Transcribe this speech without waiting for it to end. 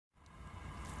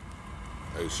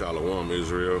Hey, Shalom,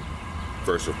 Israel.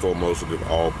 First and foremost, we give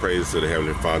all praise to the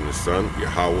Heavenly Father and the Son,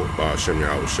 Yahweh, Ba'ashem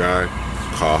Yahweh Shai,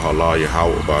 Kal Halal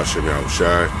Yahweh, Ba'ashem Yahweh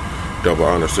Shai. Double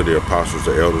honors to the apostles,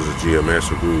 the elders of GMS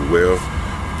who grew well.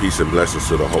 Peace and blessings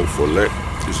to the hopeful elect.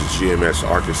 This is GMS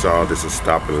Arkansas. This is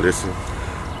Stop and Listen.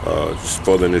 Just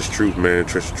furthering this truth, man.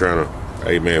 Just trying to,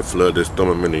 hey, man, flood this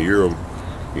thumbum in the urim,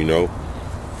 you know,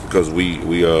 because we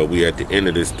at the end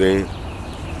of this thing,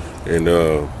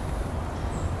 and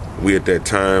we at that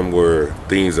time where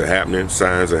things are happening,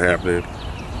 signs are happening.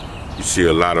 You see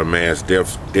a lot of mass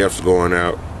deaths going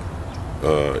out.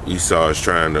 Esau is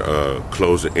trying to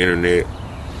close the internet,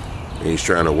 and he's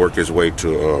trying to work his way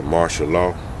to martial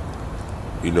law,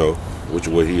 you know, which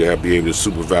way he'll be able to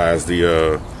supervise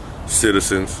the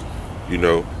citizens, you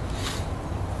know,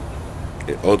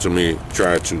 and ultimately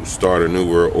try to start a new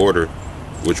world order,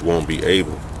 which won't be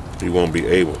able. He won't be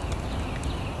able,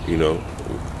 you know.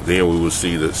 Then we will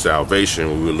see the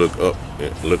salvation. We will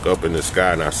look up in the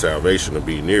sky, and our salvation will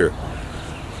be near.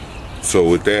 So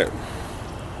with that,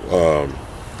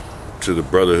 to the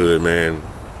brotherhood, man,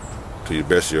 to your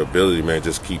best of your ability, man,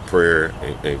 just keep prayer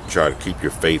and try to keep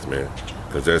your faith, man,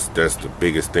 because that's the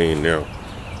biggest thing now,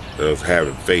 is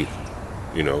having faith,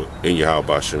 you know, in Yahweh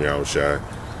Ba'ashem Yahweh Shai.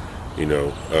 You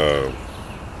know,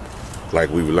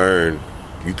 like we've learned,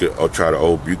 you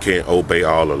can't obey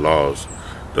all the laws.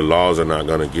 The laws are not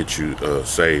going to get you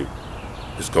saved.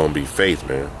 It's going to be faith,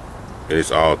 man. And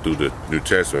it's all through the New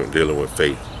Testament dealing with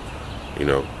faith. You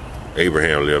know,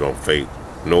 Abraham lived on faith.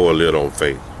 Noah lived on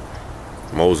faith.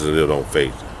 Moses lived on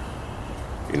faith.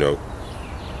 You know,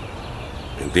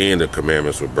 and then the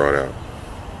commandments were brought out.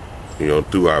 You know,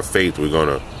 through our faith, we're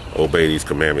going to obey these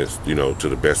commandments, you know, to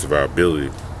the best of our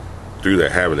ability. Through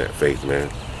that, having that faith,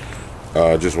 man.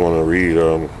 I just want to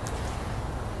read...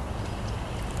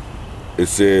 It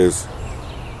says,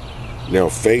 now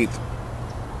faith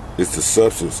is the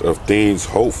substance of things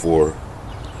hoped for,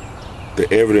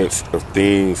 the evidence of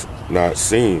things not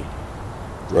seen,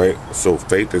 right? So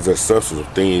faith is the substance of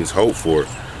things hoped for,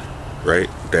 right?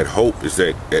 That hope is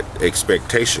that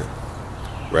expectation,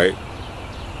 right?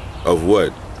 Of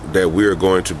what? That we're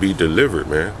going to be delivered,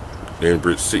 man, and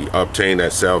obtain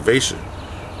that salvation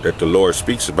that the Lord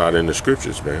speaks about in the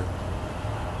scriptures, man.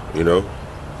 You know?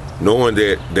 Knowing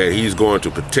that he's going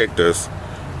to protect us,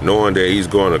 knowing that he's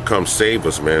going to come save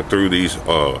us, man, through these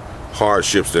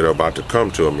hardships that are about to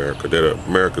come to America, that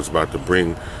America's about to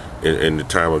bring in the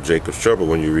time of Jacob's trouble,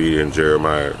 when you read in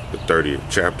Jeremiah, the 30th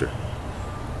chapter.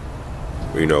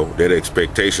 You know, that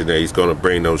expectation that he's going to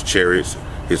bring those chariots,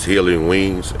 his healing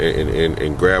wings,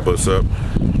 and grab us up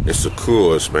and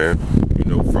secure us, man, you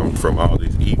know, from all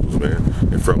these evils, man,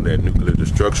 and from that nuclear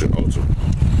destruction ultimately.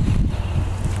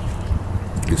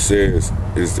 It says,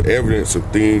 is the evidence of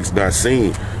things not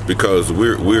seen, because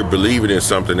we're believing in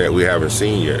something that we haven't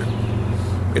seen yet.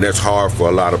 And that's hard for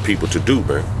a lot of people to do,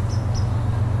 man.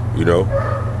 You know,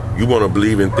 you want to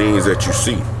believe in things that you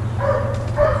see,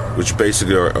 which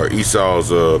basically are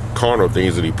Esau's carnal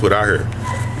things that he put out here.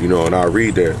 You know, and I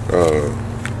read that,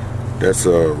 that's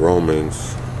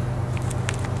Romans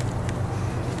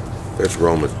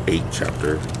 8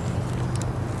 chapter.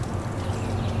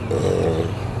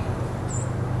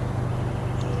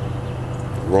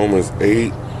 Romans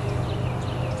 8,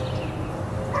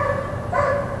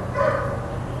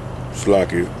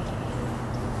 Slacky,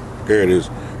 there it is,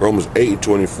 Romans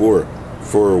 8:24,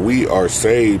 for we are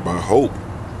saved by hope,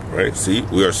 right? See,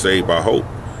 we are saved by hope,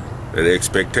 that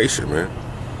expectation, man.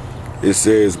 It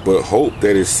says, but hope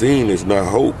that is seen is not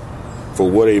hope, for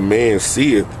what a man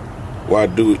seeth, why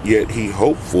do yet he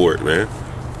hope for it, man?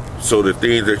 So the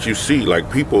things that you see, like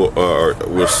people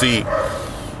will see,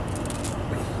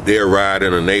 they'll ride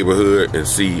in a neighborhood and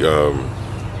see,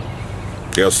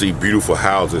 they'll see beautiful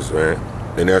houses, man,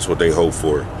 and that's what they hope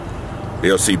for.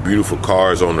 They'll see beautiful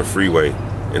cars on the freeway,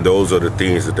 and those are the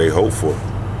things that they hope for.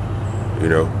 You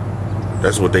know,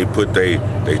 that's what they put they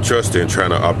trust in, trying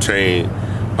to obtain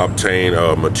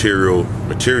material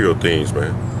things,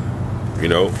 man. You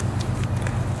know,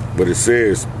 but it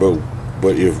says,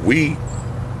 but if we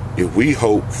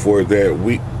hope for that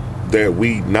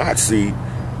we not see,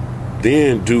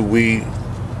 then do we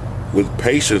with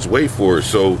patience wait for it.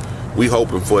 So we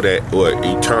hoping for that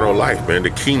eternal life, man,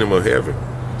 the kingdom of heaven,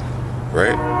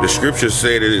 right? The scriptures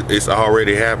say that it's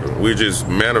already happened. We're just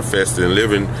manifesting,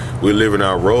 we're living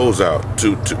our roles out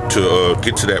to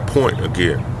get to that point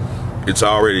again. It's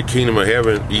already kingdom of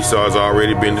heaven. Esau has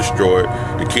already been destroyed.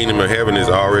 The kingdom of heaven has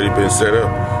already been set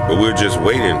up, but we're just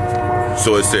waiting.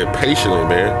 So it said patiently,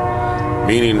 man,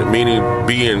 meaning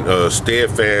being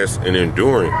steadfast and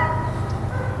enduring.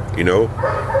 You know,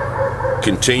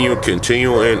 Continue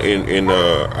in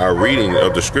our reading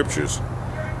of the scriptures.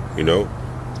 You know,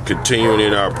 continuing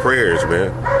in our prayers,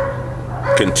 man.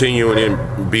 Continuing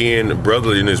in being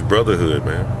brotherly in this brotherhood,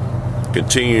 man.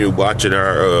 Continue watching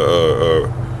our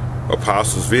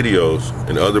apostles' videos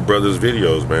and other brothers'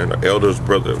 videos, man. Our elders'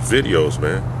 brother videos,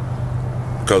 man.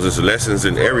 Because it's lessons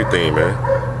in everything, man.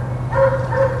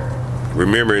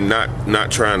 Remembering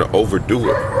not trying to overdo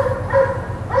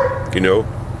it. You know.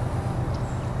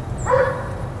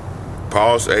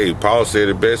 Paul said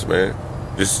it best, man.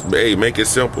 Just make it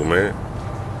simple, man.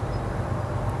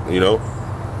 You know.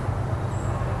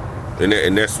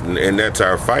 And that's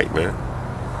our fight, man.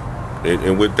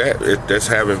 And with that, that's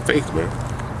having faith, man.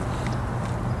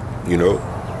 You know.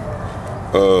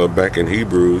 Back in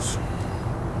Hebrews.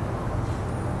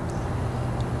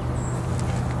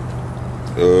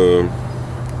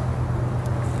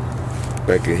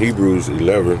 Back in Hebrews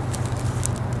 11.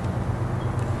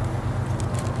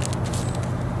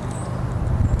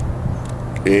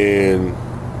 And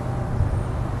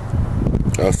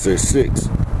I'll say 6.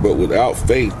 But without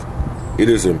faith, it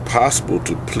is impossible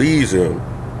to please him.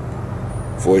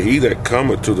 For he that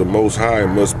cometh to the Most High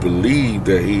must believe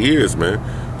that he is, man.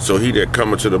 So he that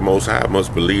cometh to the Most High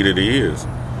must believe that he is.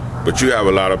 But you have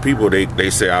a lot of people, they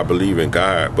say, I believe in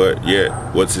God, but yet,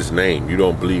 what's his name? You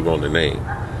don't believe on the name.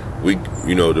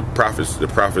 You know, the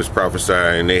prophets prophesy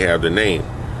and they have the name.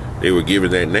 They were given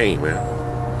that name, man.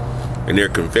 And they're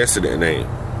confessing that name.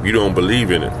 You don't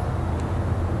believe in it.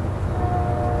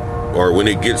 Or when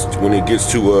it gets to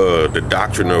the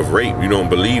doctrine of rape, you don't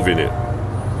believe in it.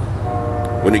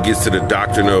 When it gets to the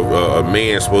doctrine of a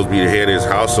man supposed to be the head of his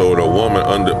household, a woman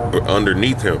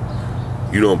underneath him,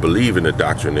 you don't believe in the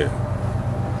doctrine there.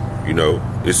 You know,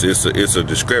 it's a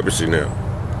discrepancy now.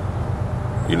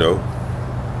 You know,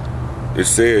 it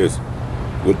says,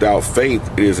 without faith,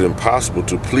 it is impossible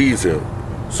to please him.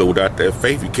 So without that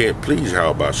faith, you can't please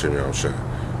Yahweh Shem Yahushua.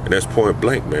 And that's point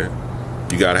blank, man.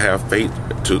 You got to have faith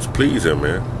to please him,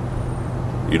 man.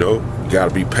 You know, you got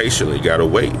to be patient. You got to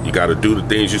wait. You got to do the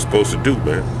things you're supposed to do,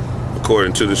 man,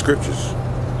 according to the scriptures.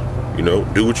 You know,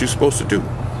 do what you're supposed to do.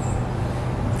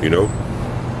 You know,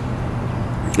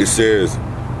 it says,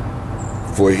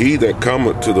 for he that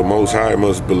cometh to the Most High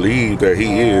must believe that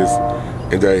he is,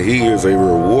 and that he is a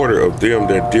rewarder of them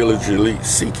that diligently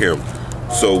seek him.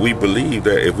 So we believe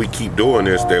that if we keep doing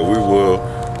this, that we will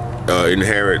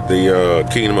inherit the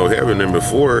kingdom of heaven. And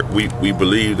before, we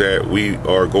believe that we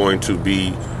are going to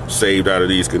be saved out of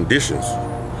these conditions,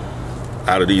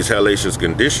 out of these hellacious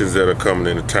conditions that are coming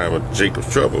in the time of Jacob's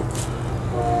trouble.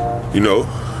 You know,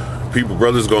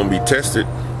 brothers going to be tested,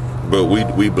 but we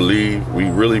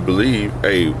really believe,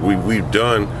 hey, we've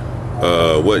done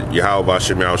what Yahweh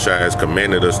Shem Yahushua has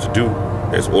commanded us to do,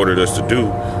 has ordered us to do,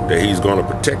 that he's going to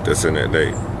protect us in that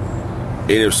day.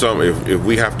 And if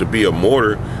we have to be a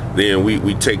martyr, then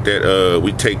we take that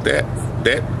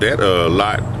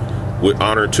lot with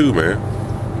honor too, man.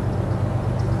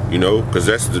 You know, because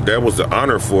that was the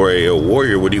honor for a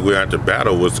warrior when he went out to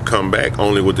battle, was to come back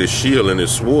only with his shield and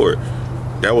his sword.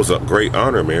 That was a great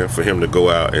honor, man, for him to go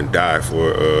out and die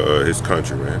for his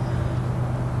country, man.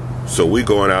 So we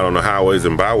going out on the highways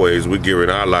and byways, we giving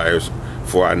our lives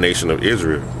for our nation of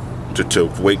Israel, to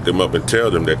wake them up and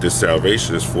tell them that this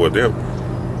salvation is for them.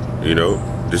 You know,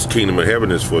 this kingdom of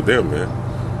heaven is for them, man.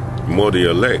 More the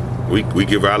elect. We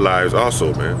give our lives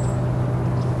also, man.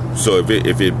 So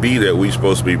if it be that we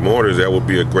supposed to be martyrs, that would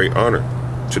be a great honor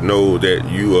to know that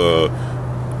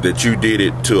you did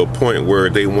it to a point where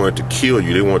they wanted to kill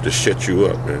you, they wanted to shut you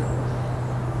up, man.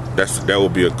 That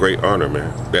would be a great honor,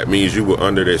 man. That means you were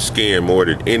under their skin more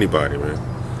than anybody, man.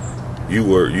 You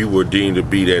were deemed to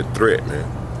be that threat, man.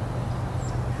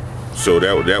 So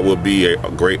that would be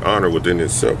a great honor within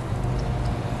itself.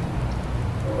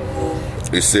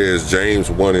 It says, James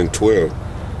 1:12,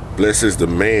 blessed is the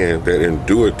man that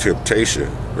endured temptation,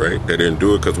 right? That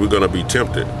endured, because we're going to be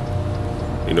tempted.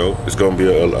 You know, it's going to be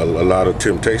a lot of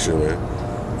temptation, man.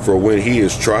 For when he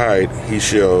is tried, he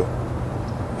shall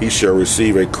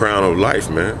receive a crown of life,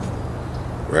 man.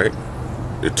 Right?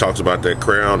 It talks about that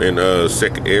crown in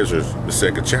 2nd Ezra, the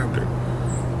 2nd chapter.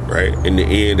 Right? In the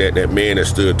end, that man that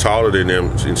stood taller than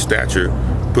them in stature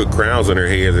put crowns on their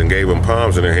heads and gave them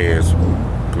palms in their hands,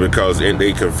 because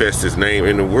they confessed his name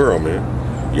in the world,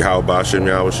 man. Yahweh Shem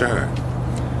Yahushua.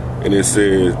 And it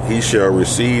says, he shall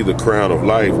receive the crown of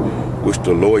life, which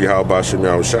the Lord Yahweh Shem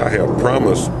Yahushua have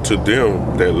promised to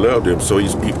them that loved him. So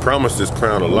he promised this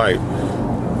crown of life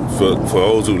for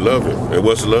those who love him. And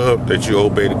what's love? That you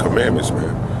obey the commandments,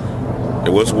 man.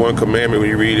 And what's one commandment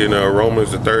when you read in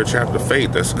Romans, the 3rd chapter?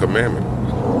 Faith. That's a commandment.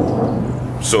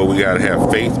 So we got to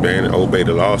have faith, man, and obey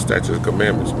the law, statutes, and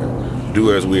commandments, man.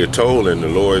 Do as we are told, and the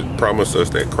Lord promised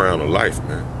us that crown of life,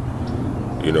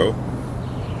 man. You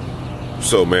know?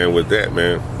 So, man, with that,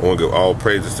 man, I want to give all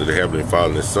praises to the Heavenly Father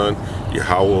and His Son,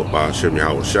 Yahweh, Ba'ashem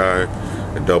Yahweh Shai,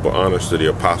 and double honors to the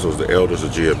apostles, the elders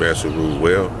of GMS who rule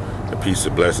well, and peace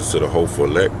and blessings to the hopeful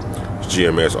elect.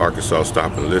 GMS Arkansas,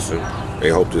 stop and listen. They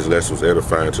hope this lesson was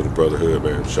edifying to the brotherhood,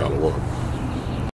 man. Shalom.